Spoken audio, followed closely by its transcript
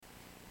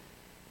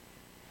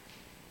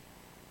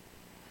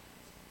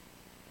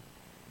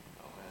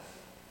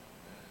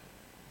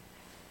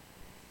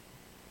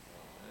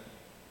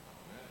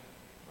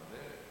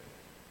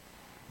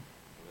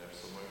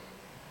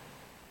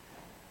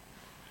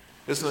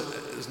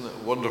Isn't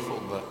it wonderful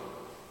that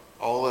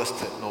all this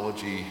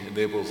technology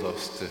enables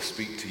us to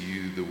speak to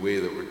you the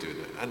way that we're doing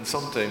it? And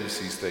sometimes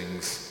these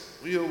things,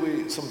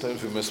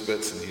 sometimes we miss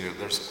bits in here.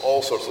 There's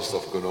all sorts of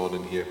stuff going on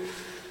in here.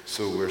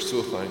 So we're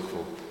so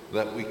thankful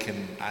that we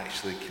can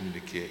actually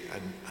communicate.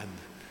 And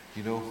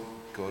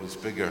God is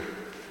bigger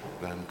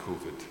than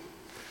COVID.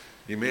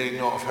 You may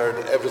not have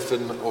heard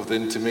everything of the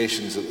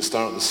intimations at the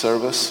start of the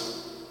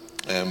service.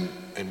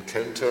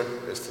 Encounter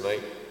is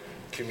tonight.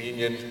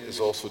 Communion is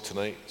also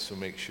tonight, so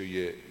make sure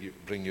you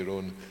bring your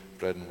own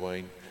bread and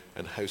wine.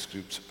 And house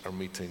groups are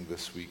meeting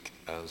this week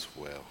as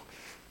well.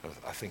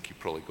 I think you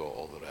probably got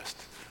all the rest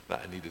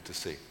that I needed to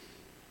say.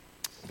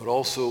 But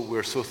also,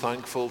 we're so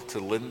thankful to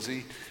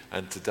Lindsay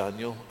and to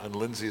Daniel. And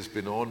Lindsay has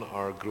been on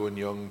our Growing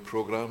Young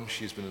program.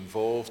 She's been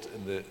involved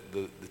in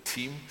the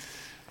team.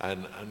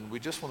 And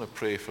we just want to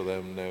pray for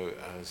them now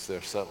as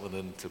they're settling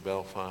into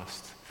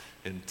Belfast,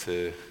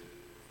 into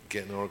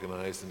getting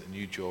organised, into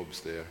new jobs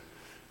there.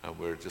 And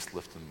we're just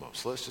lifting them up.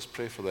 So let's just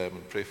pray for them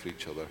and pray for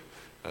each other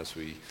as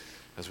we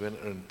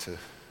enter into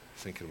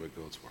thinking about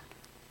God's word.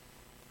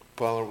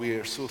 Father, we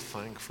are so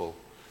thankful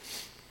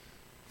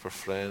for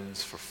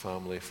friends, for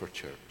family, for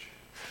church.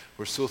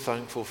 We're so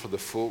thankful for the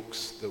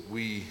folks that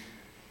we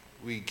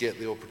get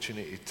the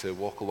opportunity to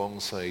walk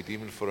alongside,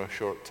 even for a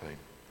short time.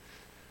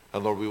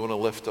 And Lord, we want to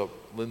lift up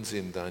Lindsay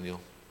and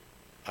Daniel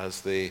as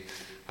they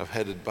have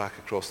headed back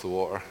across the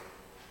water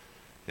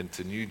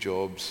into new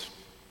jobs,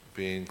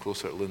 being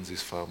closer to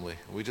Lindsay's family.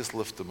 And we just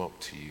lift them up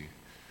to you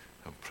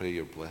and pray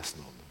your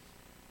blessing on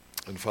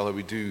them. And Father,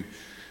 we do,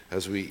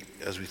 as we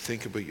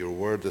think about your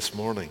word this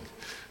morning,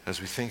 as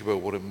we think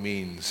about what it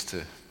means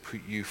to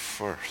put you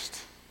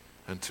first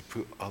and to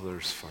put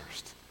others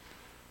first,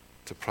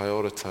 to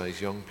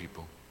prioritize young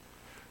people,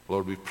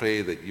 Lord, we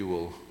pray that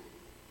you'll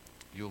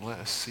let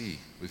us see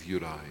with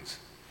your eyes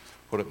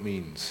what it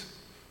means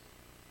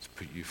to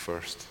put you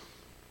first,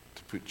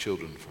 to put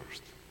children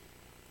first,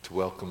 to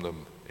welcome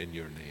them in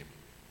your name.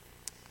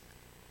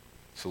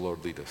 So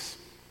Lord, lead us.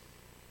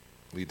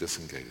 Lead us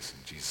and guide us.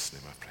 In Jesus'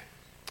 name I pray.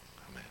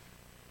 Amen.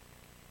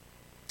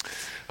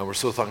 And we're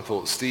so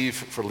thankful to Steve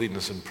for leading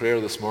us in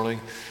prayer this morning.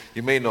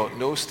 You may not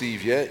know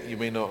Steve yet. You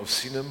may not have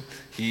seen him.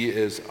 He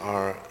is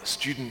our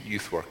student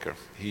youth worker.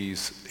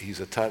 He's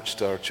attached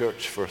to our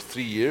church for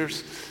 3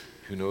 years.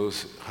 Who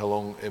knows how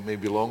long? It may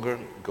be longer.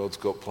 God's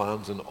got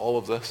plans in all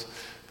of this.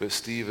 But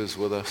Steve is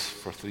with us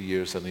for 3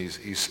 years, and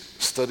he's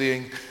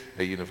studying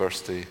at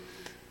university,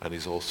 and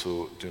he's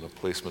also doing a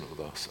placement with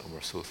us, and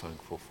we're so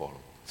thankful for him.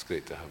 It's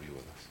great to have you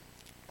with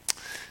us.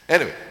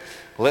 Anyway,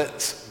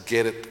 let's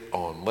get it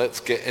on. Let's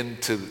get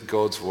into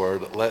God's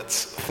word.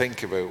 Let's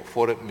think about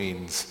what it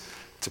means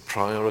to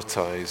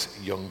prioritize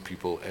young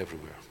people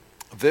everywhere.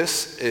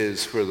 This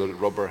is where the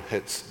rubber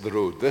hits the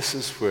road. This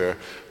is where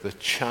the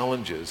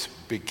challenges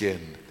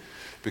begin.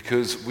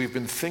 Because we've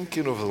been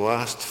thinking over the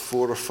last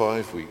 4 or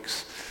 5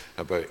 weeks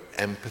about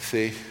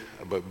empathy,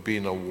 about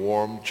being a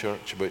warm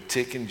church, about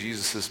taking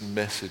Jesus'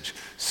 message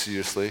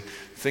seriously,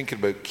 thinking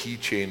about key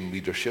chain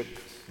leadership.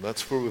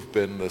 That's where we've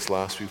been this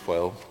last wee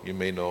while. You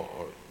may not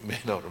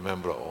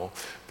remember it all,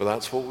 but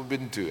that's what we've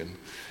been doing.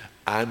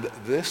 And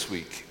this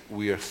week,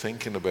 we are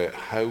thinking about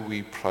how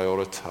we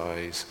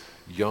prioritize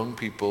young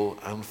people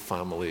and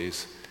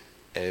families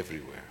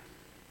everywhere.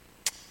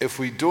 If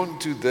we don't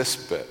do this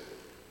bit,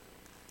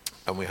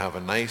 and we have a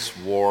nice,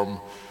 warm,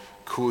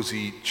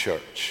 cozy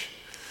church,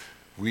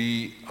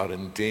 we are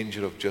in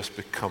danger of just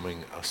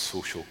becoming a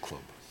social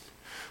club,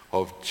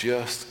 of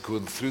just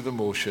going through the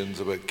motions,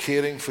 about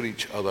caring for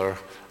each other,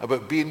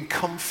 about being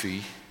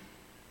comfy,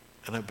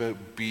 and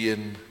about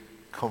being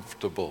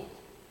comfortable.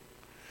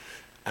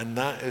 And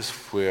that is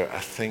where I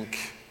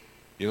think,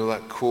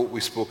 that quote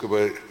we spoke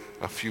about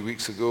a few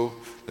weeks ago,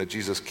 that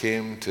Jesus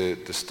came to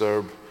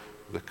disturb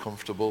the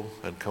comfortable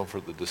and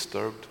comfort the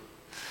disturbed.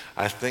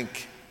 I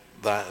think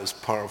that is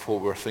part of what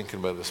we're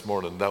thinking about this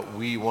morning, that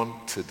we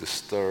want to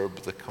disturb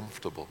the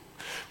comfortable.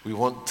 We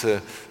want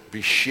to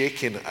be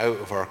shaken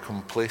out of our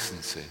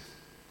complacency.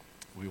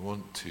 We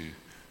want to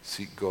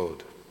seek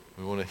God.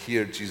 We want to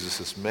hear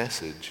Jesus'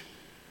 message,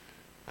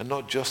 and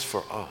not just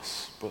for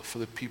us, but for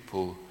the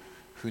people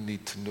who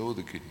need to know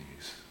the good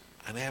news.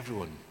 And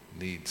everyone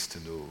needs to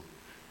know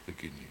the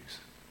good news.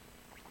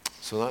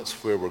 So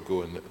that's where we're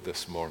going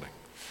this morning.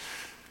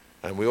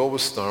 And we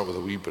always start with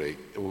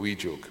a wee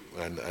joke,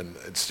 and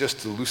it's just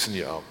to loosen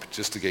you up,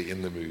 just to get you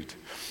in the mood.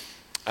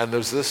 And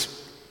there's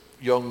this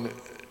young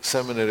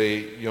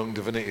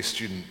divinity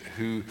student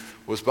who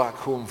was back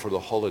home for the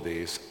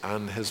holidays,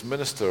 and his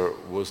minister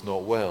was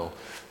not well,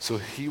 so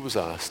he was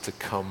asked to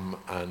come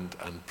and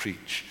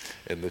preach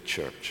in the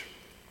church.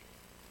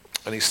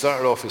 And he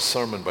started off his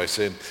sermon by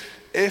saying,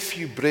 if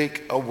you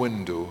break a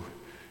window,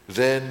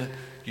 then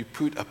you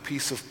put a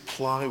piece of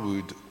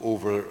plywood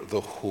over the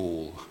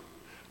hole.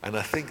 And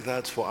I think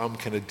that's what I'm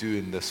kind of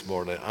doing this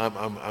morning.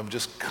 I'm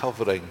just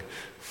covering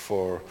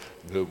for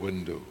the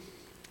window.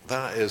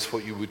 That is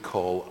what you would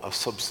call a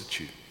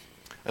substitute.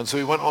 And so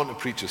he went on to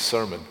preach his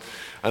sermon.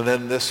 And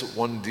then this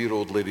one dear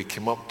old lady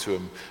came up to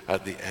him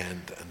at the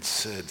end and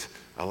said,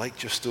 I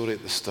liked your story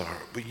at the start,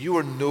 but you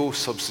were no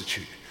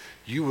substitute.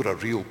 You were a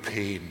real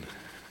pain.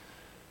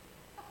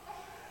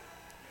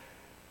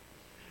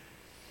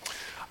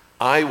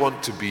 I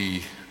want to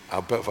be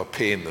a bit of a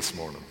pain this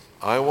morning.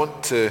 I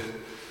want to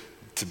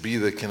be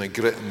the kind of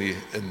grit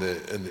in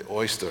the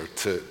oyster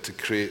to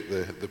create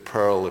the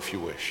pearl, if you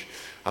wish.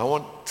 I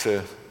want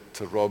to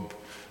rub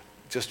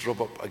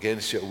up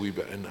against you a wee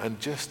bit and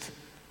just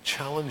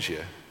challenge you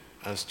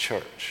as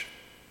church.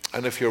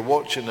 And if you're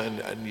watching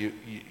and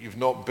you've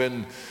not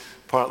been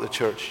part of the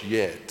church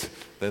yet,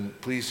 then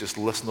please just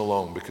listen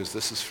along, because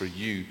this is for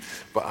you.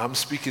 But I'm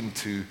speaking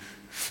to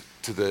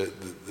the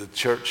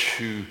church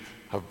who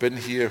have been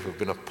here, who have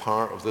been a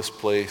part of this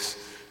place,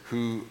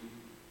 who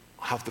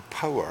have the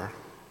power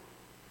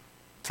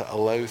to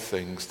allow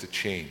things to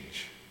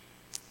change.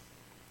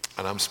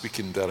 And I'm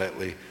speaking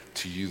directly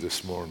to you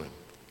this morning.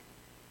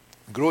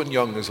 Growing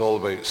Young is all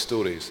about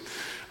stories.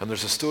 And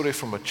there's a story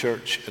from a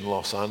church in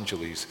Los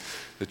Angeles.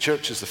 The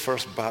church is the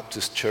First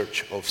Baptist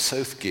Church of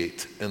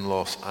Southgate in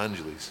Los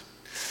Angeles.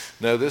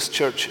 Now, this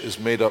church is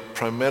made up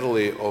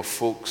primarily of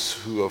folks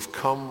who have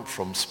come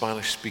from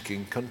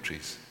Spanish-speaking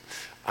countries.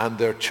 And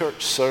their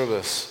church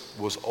service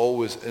was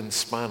always in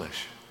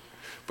Spanish.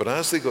 But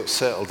as they got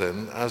settled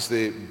in, as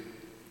they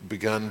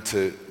began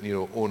to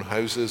own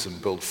houses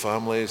and build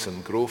families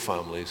and grow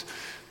families,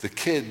 the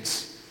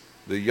kids,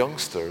 the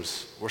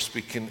youngsters, were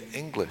speaking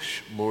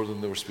English more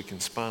than they were speaking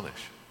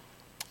Spanish.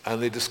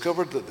 And they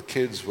discovered that the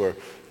kids were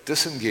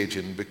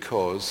disengaging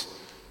because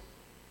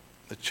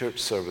the church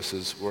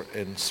services were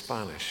in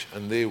Spanish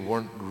and they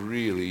weren't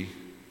really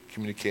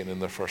communicating in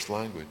their first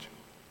language.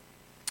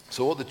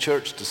 So what the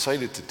church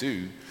decided to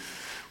do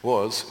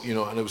was,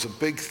 and it was a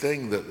big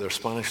thing that their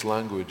Spanish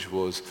language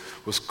was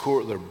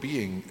core to their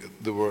being.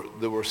 They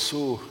were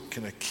so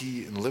kind of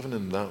key in living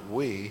in that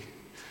way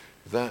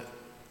that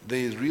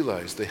they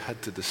realized they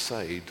had to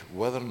decide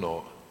whether or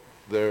not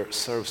their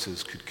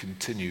services could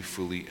continue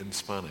fully in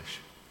Spanish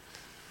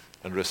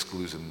and risk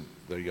losing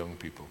their young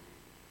people.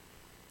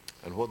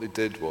 And what they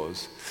did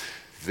was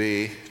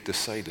they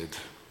decided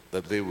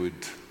that they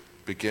would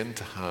begin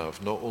to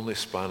have not only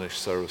Spanish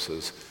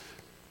services,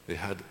 they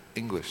had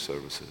English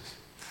services,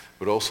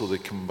 but also they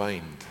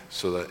combined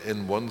so that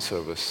in one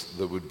service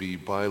there would be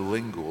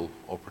bilingual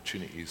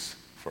opportunities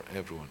for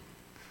everyone.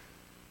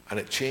 And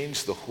it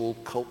changed the whole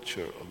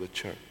culture of the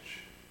church.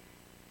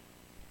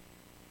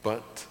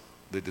 But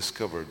they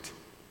discovered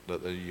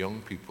that the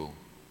young people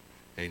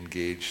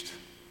engaged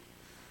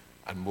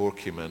and more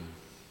came in,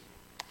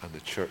 and the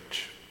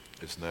church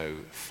is now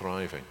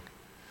thriving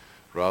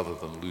rather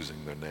than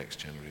losing their next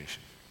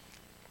generation.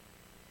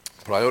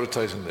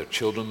 Prioritizing their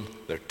children,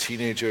 their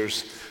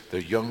teenagers,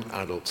 their young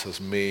adults has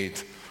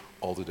made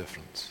all the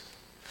difference.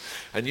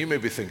 And you may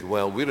be thinking,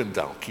 well, we're in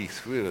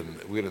Dalkeith,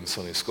 we're in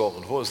sunny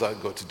Scotland, what has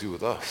that got to do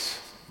with us?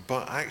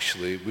 But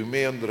actually, we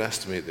may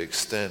underestimate the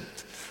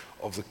extent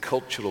of the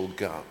cultural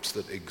gaps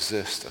that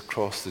exist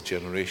across the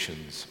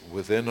generations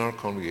within our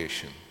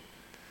congregation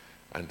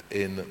and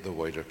in the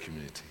wider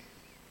community.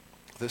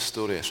 This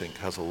story, I think,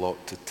 has a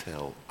lot to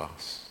tell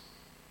us.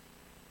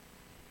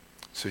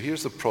 So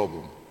here's the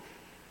problem.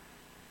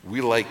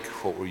 We like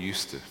what we're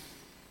used to.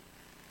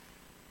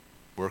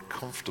 We're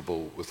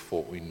comfortable with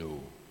what we know.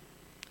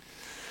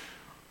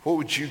 What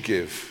would you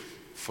give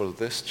for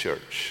this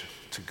church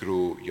to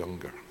grow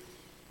younger?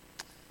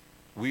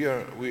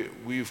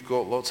 We've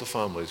got lots of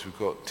families. We've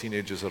got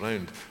teenagers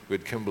around. We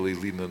had Kimberly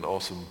leading an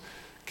awesome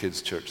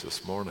kids' church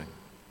this morning.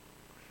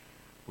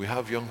 We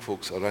have young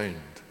folks around.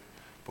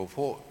 But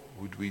what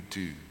would we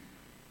do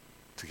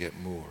to get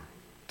more,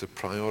 to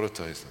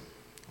prioritize them?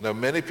 Now,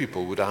 many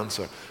people would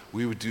answer,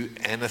 we would do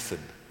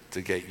anything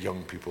to get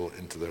young people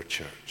into their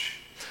church.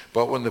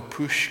 But when the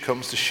push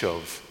comes to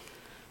shove,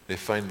 they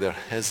find they're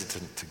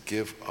hesitant to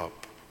give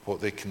up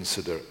what they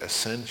consider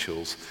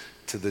essentials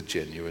to the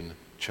genuine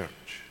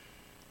church.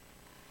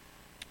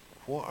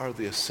 What are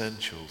the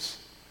essentials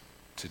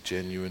to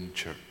genuine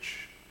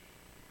church?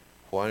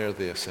 Why are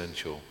they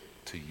essential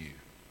to you?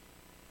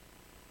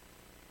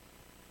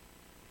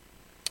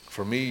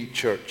 For me,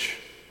 church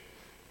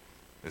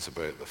is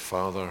about the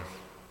Father,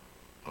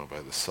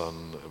 about the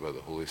Son, about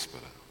the Holy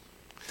Spirit.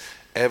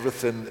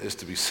 Everything is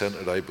to be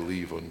centered, I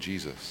believe, on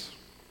Jesus.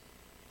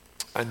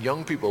 And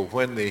young people,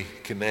 when they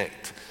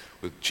connect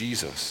with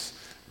Jesus,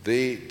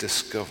 they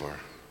discover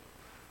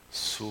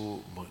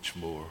so much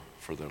more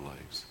for their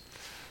lives.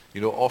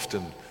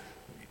 Often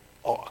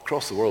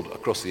across the world,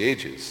 across the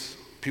ages,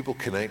 people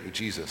connect with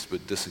Jesus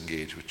but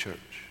disengage with church.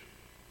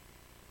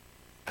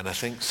 And I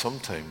think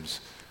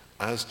sometimes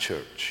as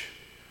church,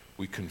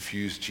 we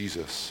confuse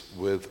Jesus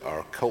with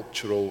our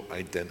cultural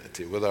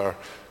identity, with our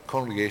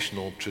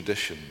congregational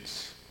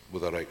traditions,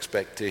 with our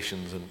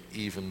expectations, and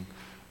even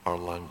our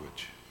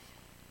language.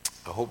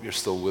 I hope you're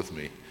still with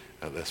me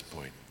at this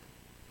point.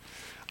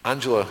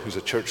 Angela, who's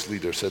a church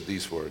leader, said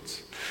these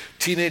words: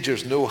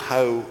 teenagers know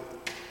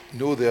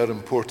they are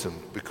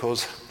important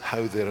because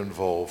how they're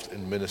involved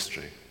in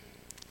ministry.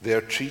 They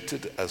are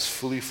treated as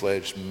fully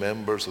fledged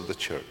members of the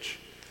church,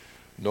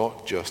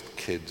 not just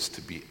kids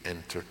to be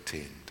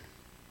entertained.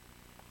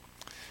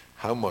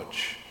 How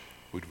much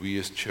would we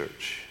as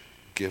church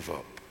give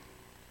up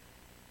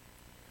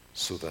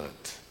so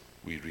that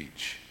we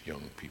reach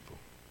young people?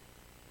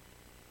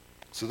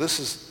 So this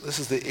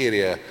is the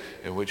area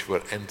in which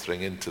we're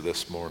entering into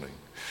this morning.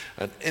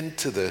 And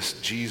into this,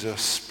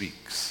 Jesus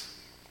speaks.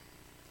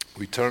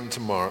 We turn to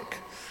Mark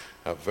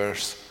at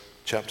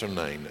chapter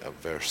 9 at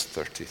verse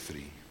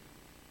 33.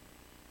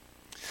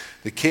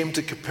 They came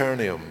to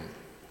Capernaum.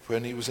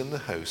 When he was in the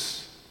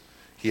house,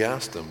 he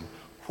asked them,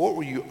 "What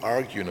were you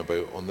arguing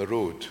about on the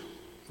road?"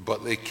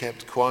 But they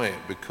kept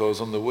quiet because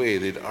on the way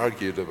they'd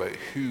argued about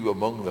who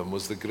among them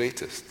was the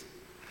greatest.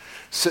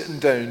 Sitting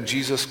down,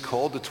 Jesus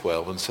called the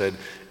 12 and said,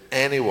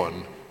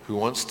 "Anyone who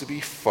wants to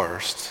be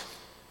first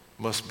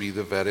must be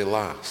the very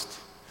last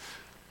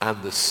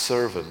and the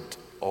servant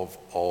of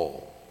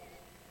all."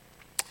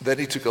 Then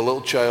he took a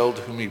little child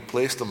whom he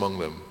placed among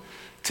them.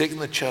 Taking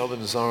the child in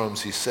his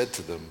arms, he said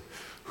to them,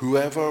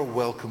 "Whoever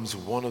welcomes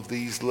one of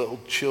these little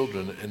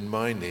children in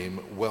my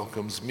name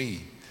welcomes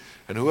me.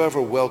 And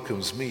whoever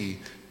welcomes me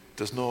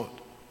does not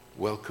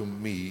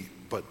welcome me,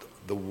 but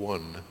the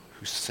one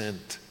who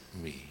sent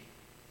me."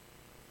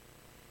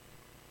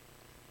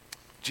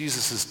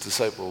 Jesus'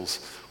 disciples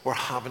were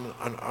having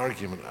an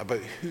argument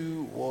about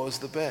who was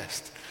the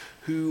best,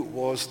 who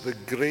was the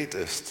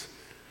greatest.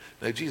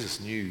 Now, Jesus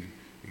knew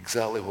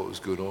exactly what was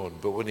going on,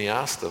 but when he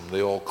asked them,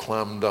 they all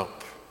clammed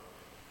up.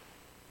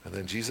 And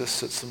then Jesus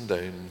sits them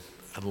down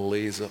and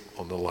lays it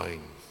on the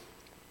line.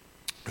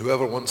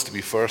 Whoever wants to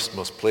be first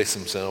must place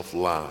himself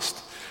last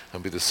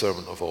and be the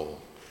servant of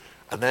all.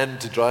 And then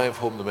to drive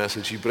home the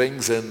message, he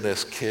brings in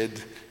this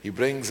kid, he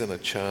brings in a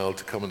child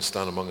to come and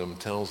stand among them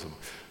and tells them,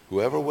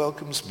 whoever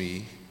welcomes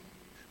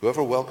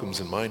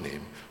in my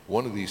name,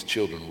 one of these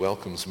children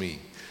welcomes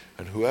me.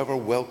 And whoever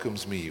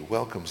welcomes me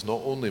welcomes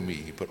not only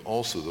me, but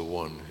also the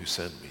one who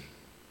sent me.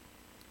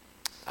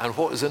 And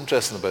what is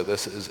interesting about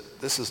this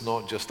is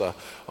not just a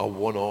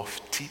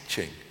one-off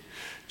teaching.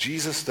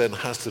 Jesus then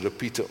has to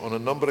repeat it on a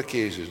number of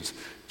occasions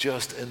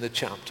just in the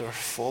chapter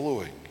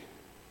following.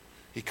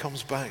 He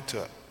comes back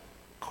to it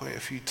quite a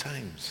few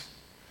times.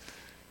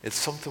 It's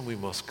something we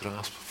must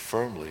grasp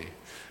firmly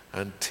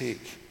and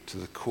take to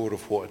the core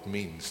of what it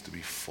means to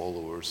be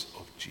followers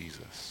of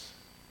Jesus.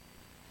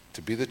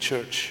 To be the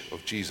church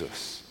of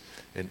Jesus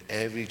in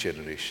every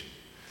generation,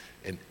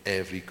 in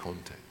every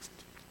context.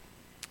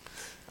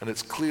 And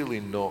it's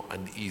clearly not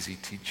an easy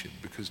teaching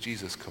because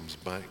Jesus comes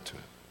back to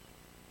it.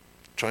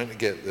 Trying to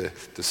get the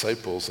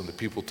disciples and the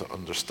people to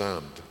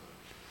understand.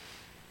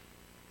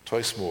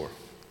 Twice more.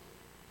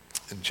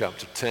 In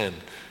chapter 10,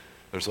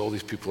 there's all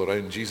these people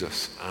around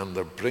Jesus and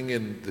they're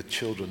bringing the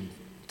children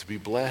to be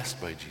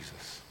blessed by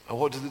Jesus. And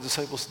what do the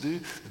disciples do?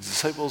 The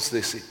disciples,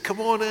 they say,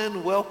 "Come on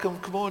in, welcome,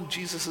 come on,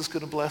 Jesus is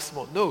going to bless them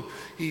all." No,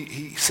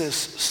 he says,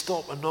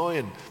 "Stop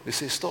annoying." They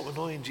say, "Stop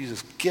annoying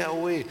Jesus, get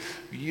away.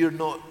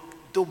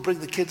 Don't bring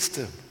the kids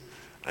to him."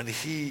 And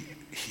he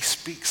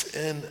speaks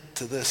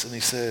into this and he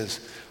says,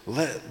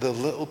 "Let the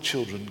little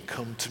children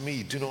come to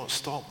me. Do not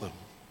stop them.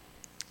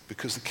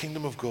 Because the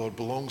kingdom of God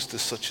belongs to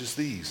such as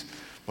these."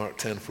 Mark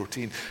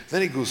 10:14.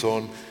 Then he goes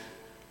on,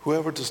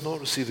 "Whoever does not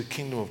receive the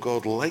kingdom of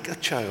God like a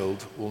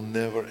child will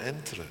never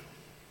enter it."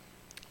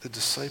 The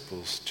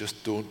disciples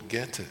just don't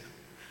get it.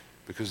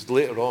 Because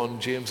later on,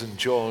 James and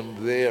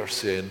John, they are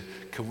saying,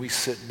 "Can we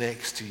sit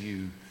next to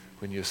you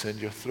when you ascend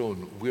your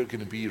throne? We're going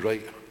to be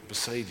right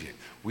beside you.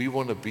 We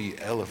want to be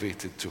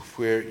elevated to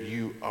where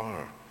you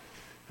are."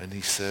 And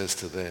he says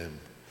to them,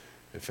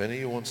 "If any of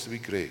you wants to be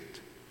great,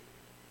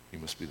 you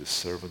must be the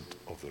servant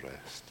of the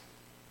rest."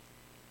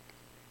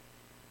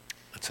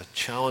 It's a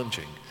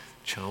challenging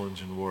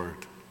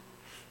word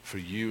for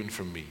you and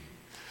for me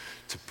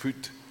to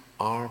put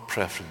our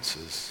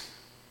preferences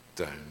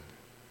down,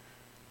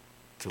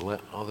 to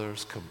let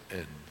others come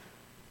in,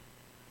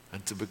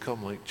 and to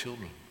become like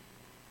children.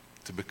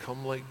 To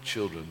become like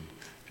children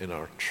in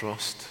our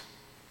trust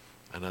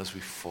and as we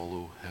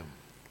follow him.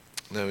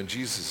 Now, in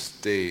Jesus'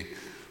 day,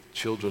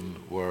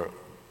 children were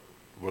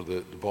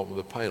the bottom of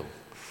the pile.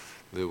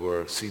 They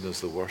were seen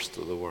as the worst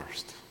of the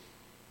worst.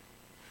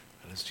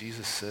 And as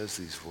Jesus says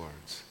these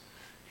words,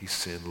 he's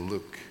saying,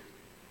 look,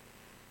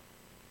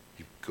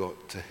 you've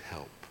got to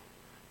help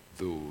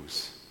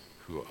those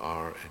who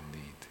are in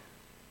need.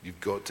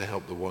 You've got to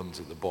help the ones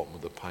at the bottom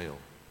of the pile.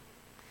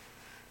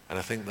 And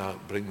I think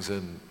that brings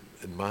in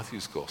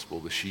Matthew's gospel,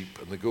 the sheep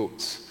and the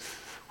goats,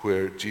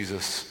 where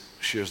Jesus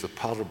shares the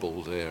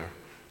parable there.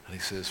 And he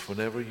says,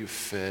 whenever you've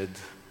fed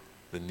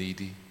the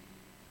needy,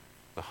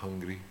 the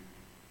hungry,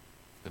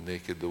 the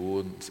naked, the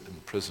ones in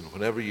prison,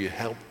 whenever you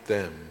helped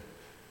them,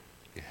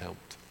 you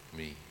helped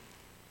me.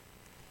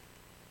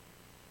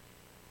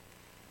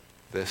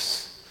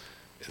 This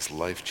is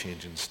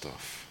life-changing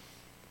stuff.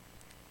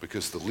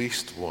 Because the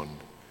least one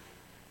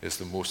is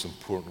the most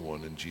important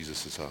one in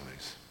Jesus'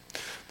 eyes.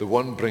 The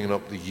one bringing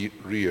up the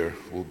rear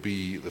will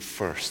be the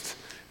first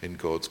in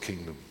God's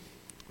kingdom.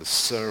 The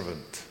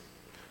servant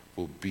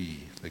will be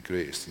the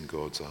greatest in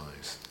God's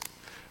eyes.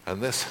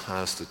 And this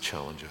has to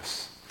challenge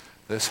us.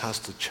 This has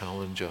to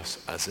challenge us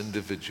as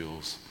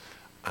individuals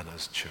and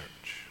as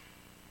church.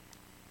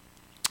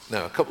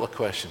 Now, a couple of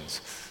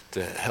questions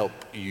to help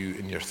you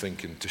in your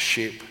thinking, to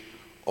shape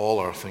all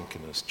our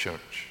thinking as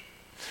church.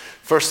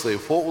 Firstly,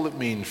 what will it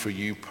mean for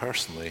you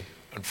personally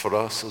and for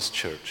us as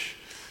church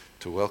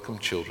to welcome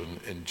children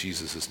in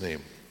Jesus'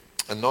 name?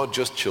 And not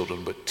just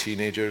children, but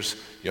teenagers,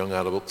 young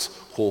adults,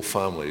 whole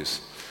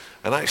families.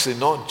 And actually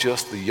not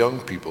just the young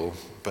people,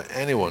 but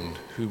anyone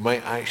who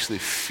might actually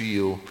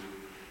feel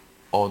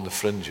on the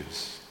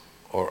fringes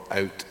or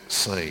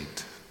outside,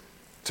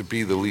 to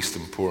be the least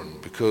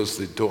important because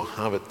they don't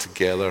have it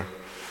together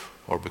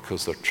or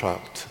because they're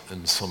trapped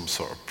in some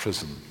sort of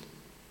prison,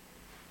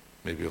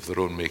 maybe of their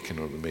own making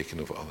or the making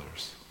of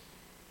others.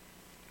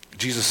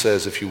 Jesus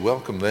says, if you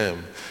welcome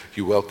them,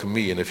 you welcome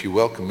me, and if you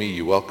welcome me,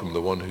 you welcome the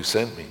one who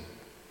sent me.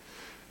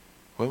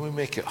 When we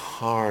make it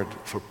hard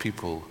for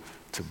people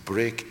to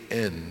break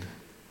in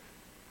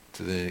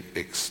to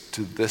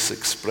this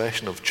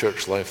expression of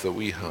church life that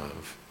we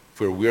have,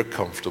 where we're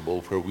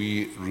comfortable, where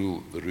we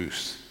rule the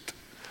roost,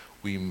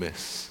 we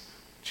miss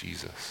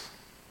Jesus.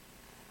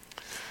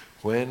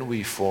 When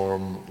we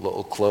form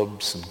little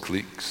clubs and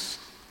cliques,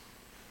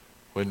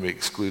 when we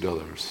exclude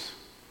others,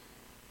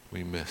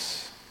 we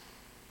miss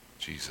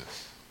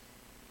Jesus.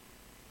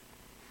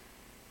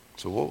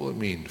 So what will it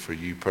mean for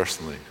you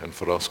personally and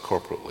for us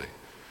corporately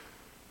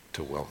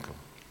to welcome?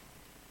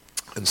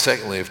 And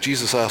secondly, if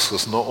Jesus asks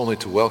us not only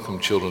to welcome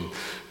children,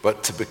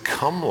 but to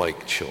become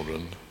like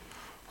children,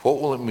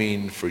 what will it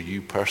mean for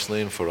you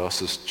personally and for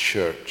us as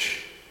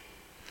church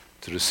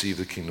to receive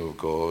the kingdom of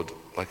God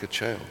like a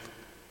child?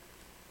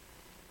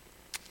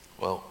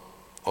 Well,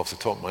 off the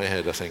top of my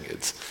head, I think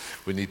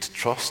we need to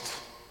trust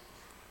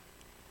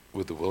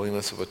with the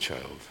willingness of a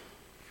child,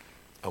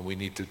 and we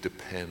need to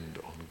depend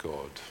on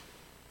God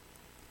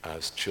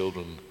as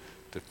children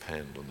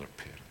depend on their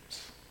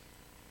parents.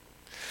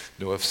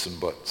 No ifs and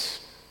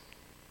buts.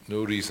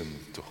 No reason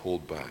to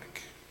hold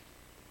back.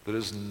 There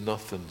is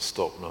nothing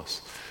stopping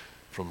us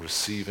from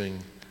receiving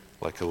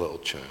like a little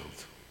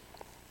child,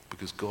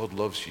 because God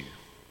loves you.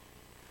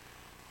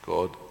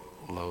 God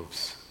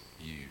loves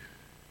you.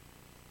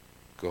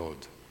 God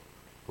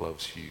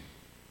loves you.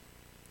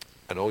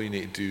 And all you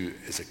need to do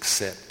is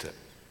accept it,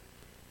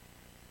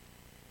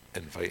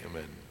 invite him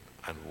in,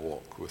 and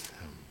walk with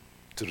him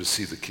to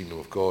receive the kingdom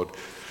of God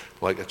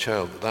like a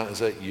child. That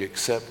is it. You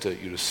accept it,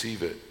 you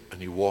receive it,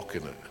 and you walk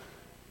in it.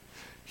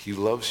 He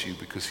loves you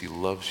because he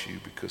loves you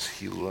because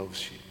he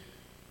loves you.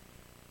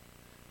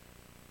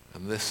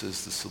 And this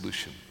is the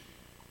solution.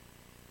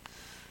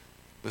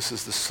 This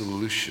is the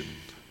solution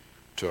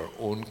to our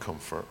own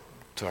comfort,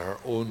 to our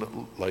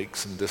own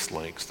likes and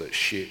dislikes that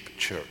shape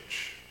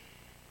church,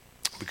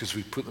 because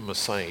we put them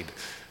aside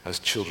as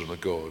children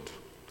of God.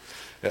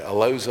 It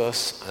allows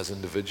us as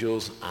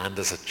individuals and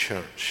as a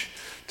church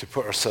to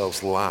put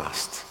ourselves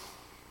last,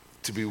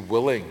 to be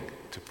willing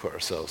to put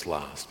ourselves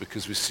last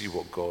because we see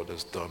what God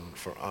has done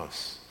for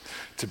us.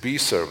 To be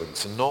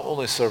servants, and not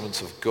only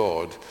servants of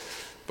God,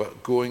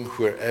 but going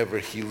wherever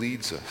he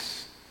leads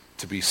us,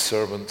 to be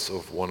servants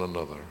of one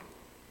another.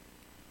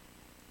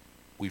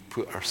 We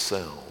put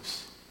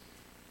ourselves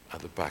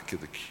at the back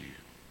of the queue.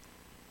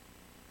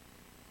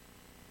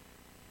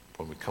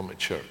 When we come to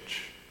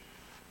church,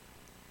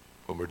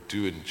 when we're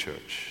doing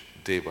church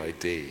day by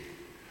day,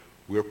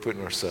 we're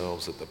putting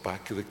ourselves at the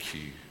back of the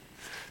queue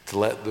to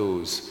let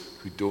those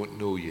who don't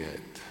know yet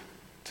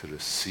to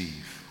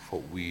receive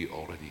what we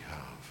already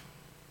have.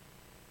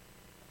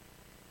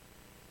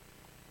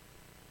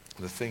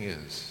 And the thing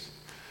is,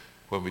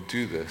 when we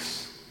do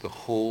this, the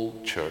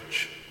whole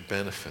church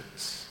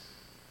benefits.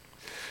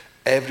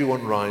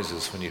 Everyone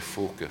rises when you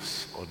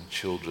focus on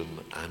children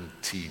and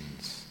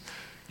teens.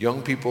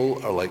 Young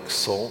people are like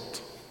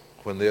salt.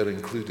 When they are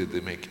included, they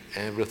make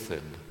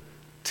everything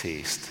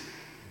taste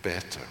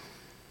better.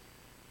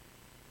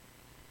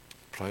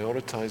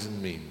 Prioritizing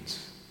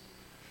means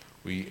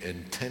we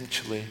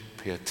intentionally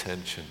pay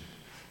attention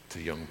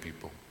to young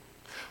people.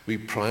 We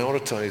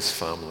prioritize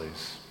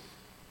families,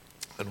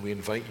 and we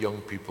invite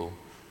young people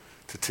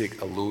to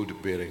take a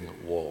load-bearing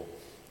role.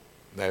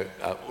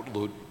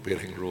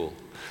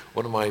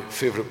 One of my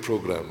favorite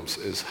programs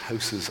is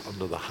Houses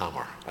Under the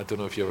Hammer. I don't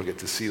know if you ever get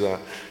to see that.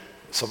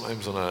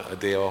 Sometimes on a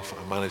day off,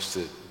 I manage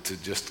to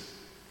just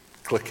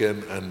click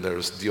in, and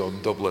there's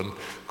Dion Dublin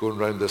going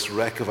around this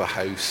wreck of a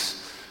house,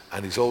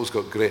 and he's always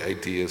got great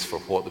ideas for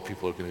what the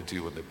people are going to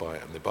do when they buy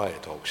it, and they buy it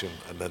at auction,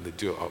 and then they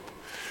do it up.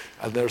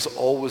 And there's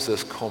always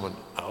this comment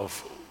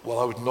of, well,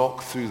 I would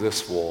knock through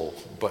this wall,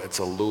 but it's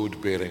a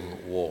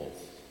load-bearing wall.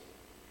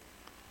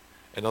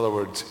 In other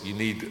words, you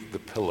need the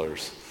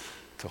pillars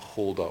to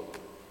hold up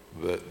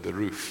the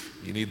roof.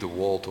 You need the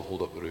wall to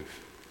hold up the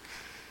roof.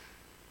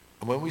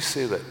 And when we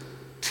say that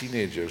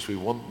teenagers, we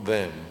want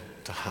them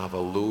to have a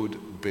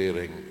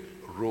load-bearing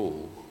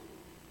role,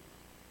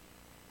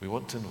 we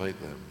want to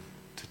invite them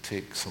to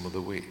take some of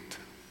the weight,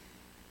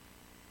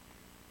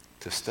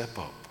 to step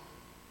up,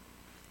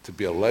 to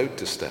be allowed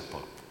to step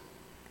up,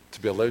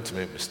 to be allowed to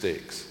make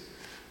mistakes,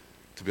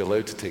 to be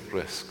allowed to take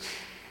risks,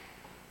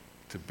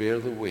 to bear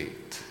the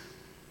weight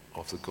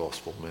of the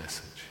gospel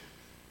message.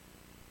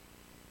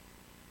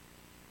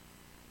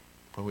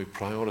 When we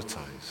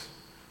prioritize,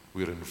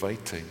 we're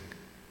inviting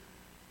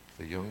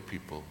the young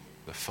people,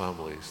 the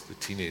families, the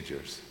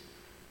teenagers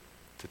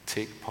to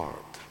take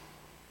part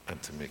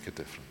and to make a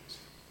difference.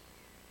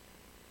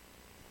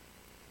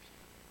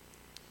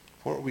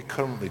 What are we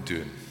currently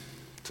doing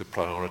to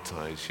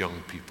prioritize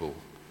young people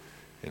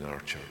in our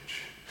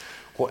church?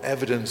 What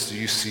evidence do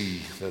you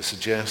see that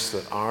suggests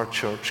that our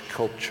church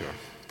culture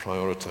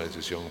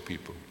prioritizes young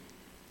people?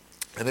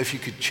 And if you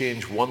could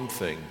change one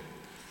thing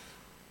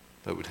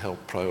that would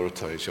help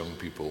prioritize young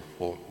people,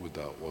 what would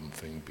that one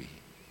thing be?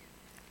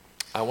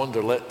 I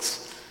wonder,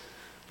 let's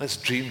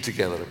dream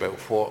together about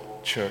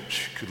what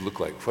church could look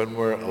like when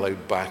we're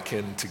allowed back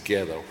in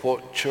together.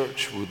 What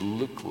church would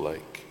look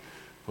like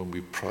when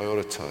we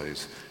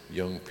prioritize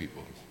young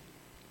people?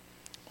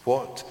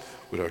 What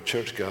would our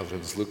church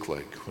gatherings look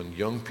like when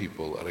young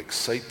people are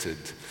excited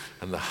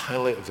and the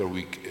highlight of their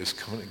week is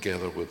coming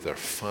together with their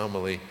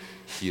family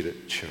here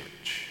at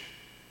church?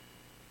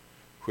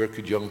 Where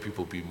could young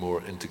people be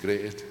more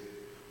integrated?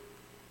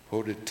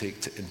 What would it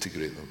take to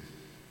integrate them?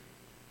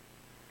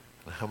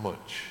 And how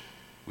much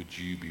would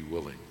you be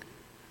willing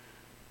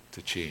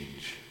to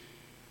change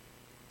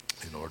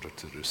in order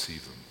to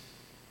receive them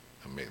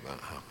and make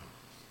that happen?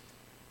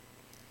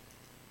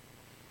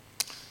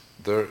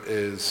 There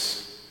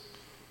is,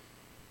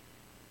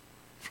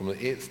 from the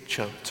 8th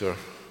chapter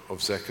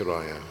of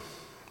Zechariah,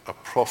 a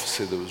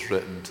prophecy that was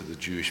written to the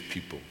Jewish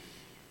people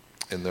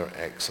in their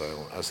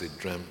exile as they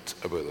dreamt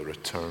about the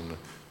return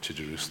to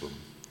Jerusalem.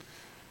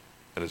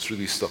 And it's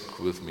really stuck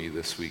with me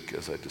this week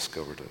as I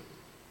discovered it.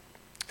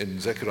 In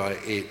Zechariah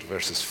 8,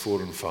 verses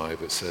 4 and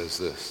 5, it says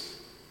this: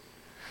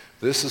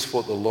 "This is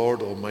what the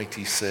Lord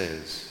Almighty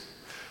says.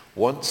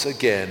 Once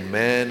again,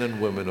 men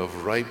and women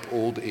of ripe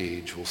old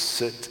age will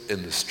sit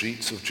in the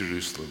streets of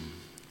Jerusalem,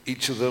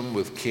 each of them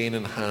with cane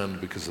in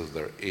hand because of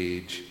their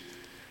age,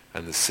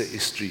 and the city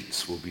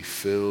streets will be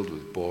filled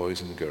with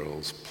boys and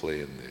girls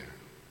playing there."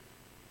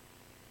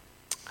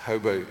 How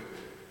about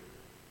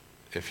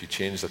if you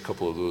changed a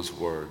couple of those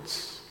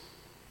words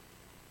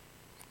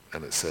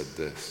and it said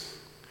this: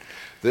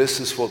 "This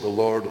is what the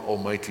Lord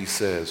Almighty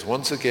says.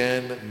 Once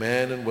again,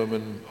 men and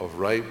women of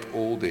ripe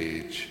old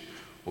age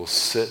will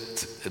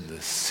sit in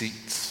the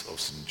seats of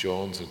St.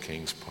 John's and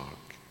King's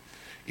Park,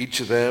 each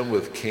of them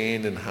with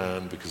cane in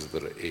hand because of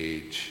their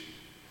age,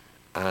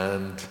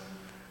 and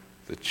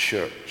the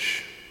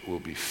church will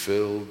be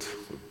filled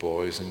with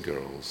boys and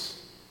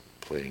girls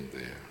playing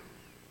there.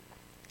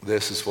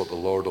 This is what the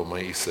Lord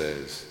Almighty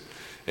says.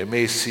 It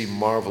may seem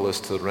marvelous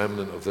to the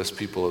remnant of this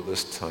people at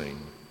this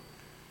time,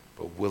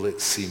 but will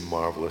it seem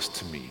marvelous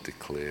to me,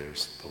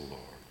 declares the Lord.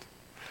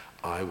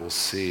 I will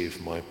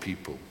save my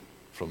people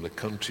from the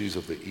countries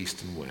of the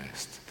east and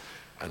west,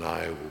 and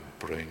I will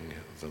bring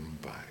them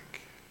back.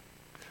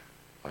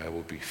 I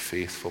will be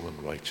faithful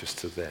and righteous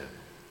to them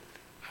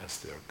as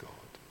their God."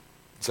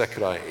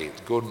 Zechariah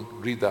 8. Go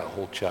and read that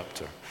whole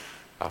chapter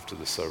after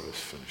the service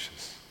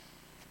finishes.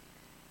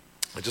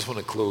 I just want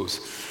to close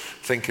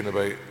thinking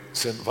about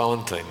St.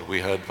 Valentine. We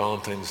had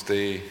Valentine's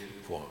Day,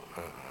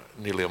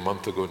 nearly a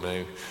month ago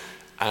now,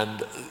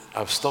 and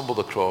I've stumbled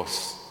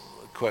across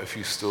quite a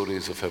few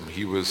stories of him.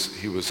 He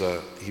was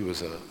a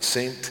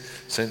saint,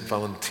 Saint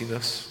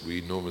Valentinus.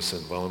 We know him as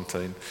Saint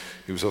Valentine.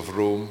 He was of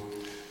Rome,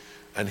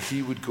 and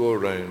he would go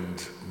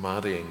around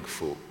marrying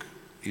folk,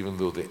 even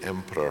though the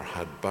emperor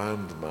had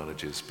banned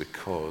marriages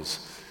because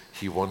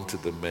he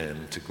wanted the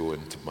men to go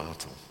into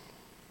battle.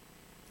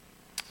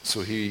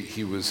 So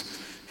he was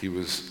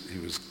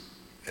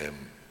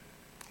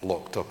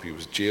locked up. He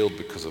was jailed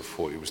because of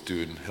what he was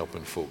doing,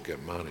 helping folk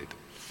get married.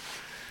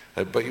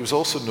 But he was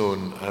also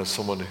known as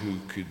someone who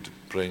could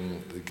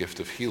bring the gift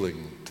of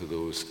healing to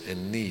those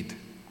in need.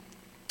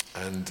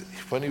 And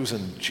when he was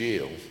in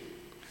jail,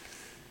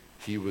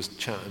 he was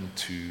chatting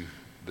to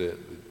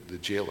the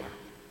jailer.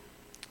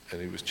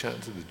 And he was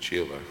chatting to the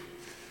jailer,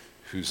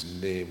 whose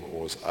name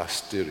was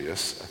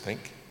Asterius, I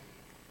think.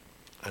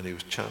 And he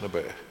was chatting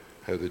about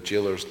how the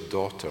jailer's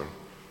daughter,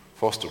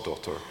 foster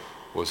daughter,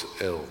 was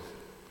ill.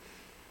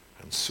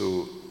 And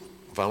so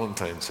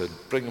Valentine said,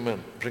 bring her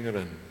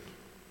in,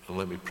 and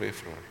let me pray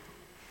for her.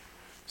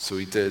 So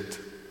he did.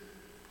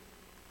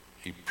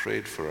 He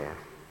prayed for her,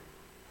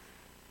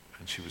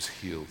 and she was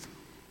healed.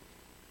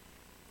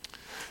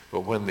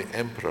 But when the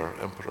Emperor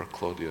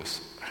Claudius,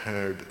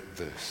 heard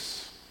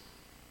this,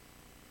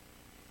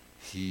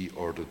 he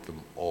ordered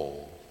them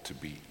all to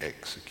be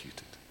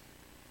executed.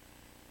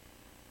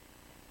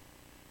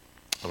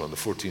 And on the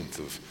 14th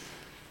of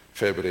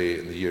February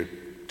in the year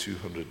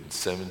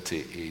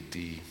 270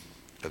 AD,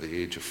 at the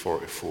age of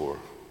 44,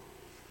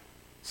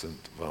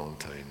 St.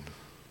 Valentine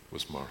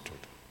was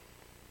martyred.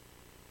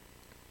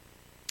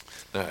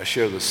 Now, I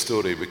share this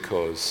story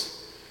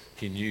because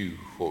he knew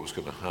what was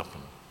going to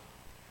happen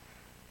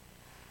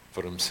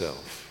for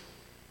himself,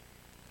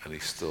 and he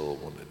still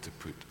wanted to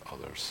put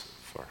others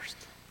first.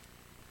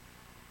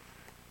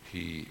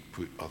 he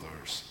put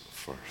others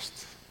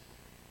first,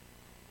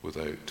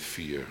 without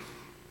fear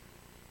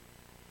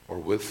or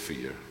with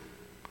fear,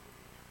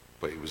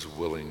 but he was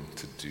willing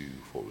to do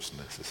what was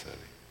necessary.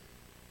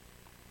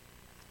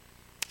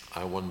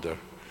 I wonder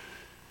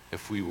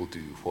if we will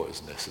do what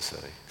is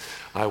necessary.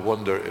 I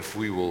wonder if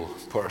we will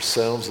put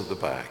ourselves at the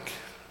back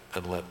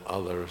and let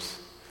others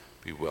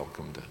be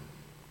welcomed in.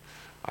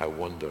 I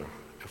wonder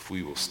if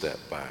we will step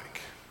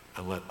back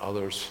and let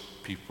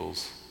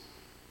people's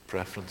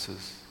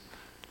preferences,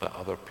 let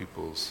other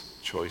people's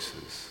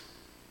choices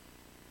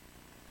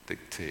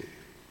dictate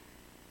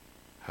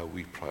how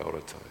we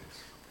prioritize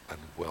and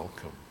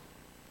welcome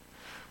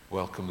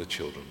the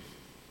children,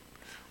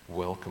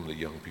 welcome the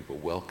young people,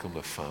 welcome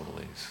the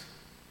families,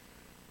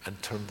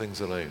 and turn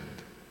things around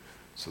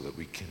so that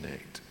we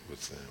connect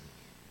with them.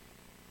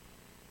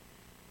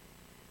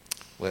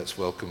 Let's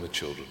welcome the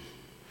children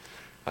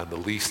and the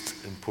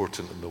least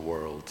important in the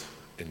world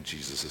in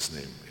Jesus'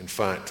 name. In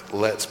fact,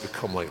 let's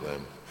become like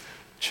them,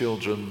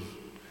 children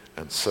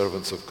and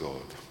servants of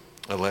God,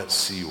 and let's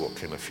see what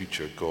kind of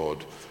future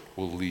God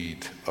will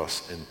lead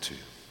us into.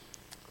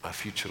 A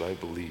future, I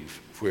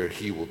believe, where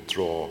he will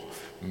draw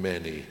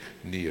many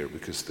near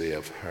because they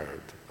have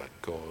heard that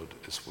God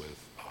is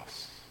with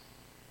us.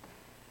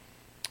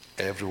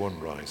 Everyone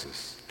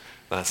rises.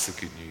 That's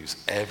the good news.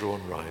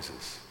 Everyone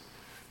rises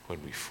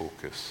when we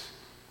focus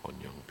on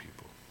young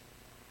people.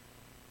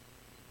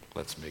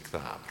 Let's make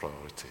that a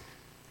priority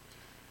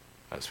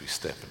as we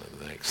step into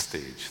the next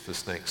stage,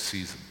 this next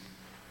season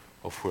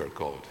of where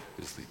God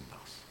is leading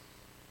us.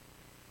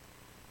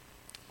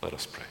 Let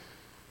us pray.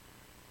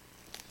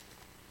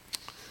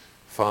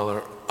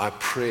 Father, I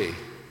pray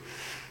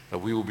that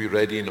we will be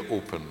ready and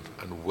open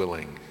and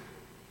willing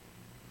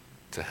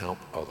to help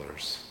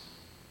others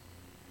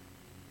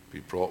be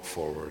brought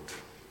forward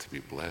to be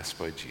blessed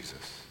by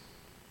Jesus,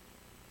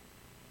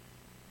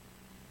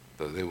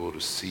 that they will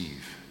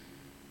receive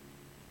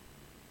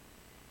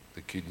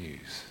the good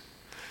news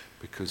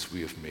because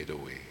we have made a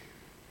way.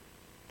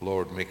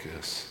 Lord, make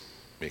us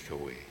make a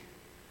way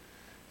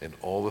in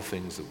all the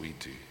things that we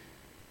do,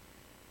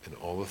 in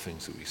all the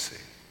things that we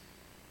say.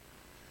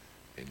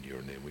 In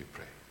your name we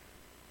pray.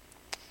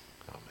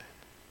 Amen.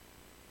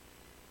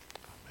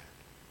 Amen.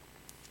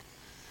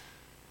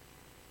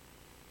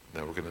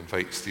 Now we're going to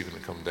invite Stephen to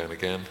come down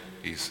again.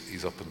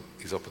 He's up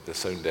at the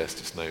sound desk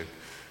just now.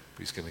 But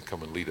he's going to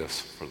come and lead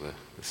us for the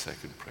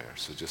second prayer.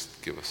 So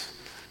just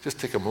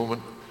take a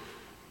moment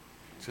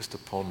just to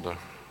ponder.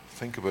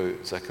 Think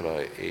about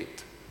Zechariah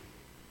 8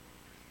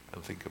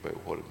 and think about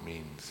what it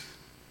means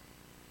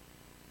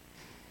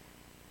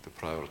to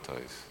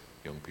prioritize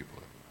young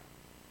people.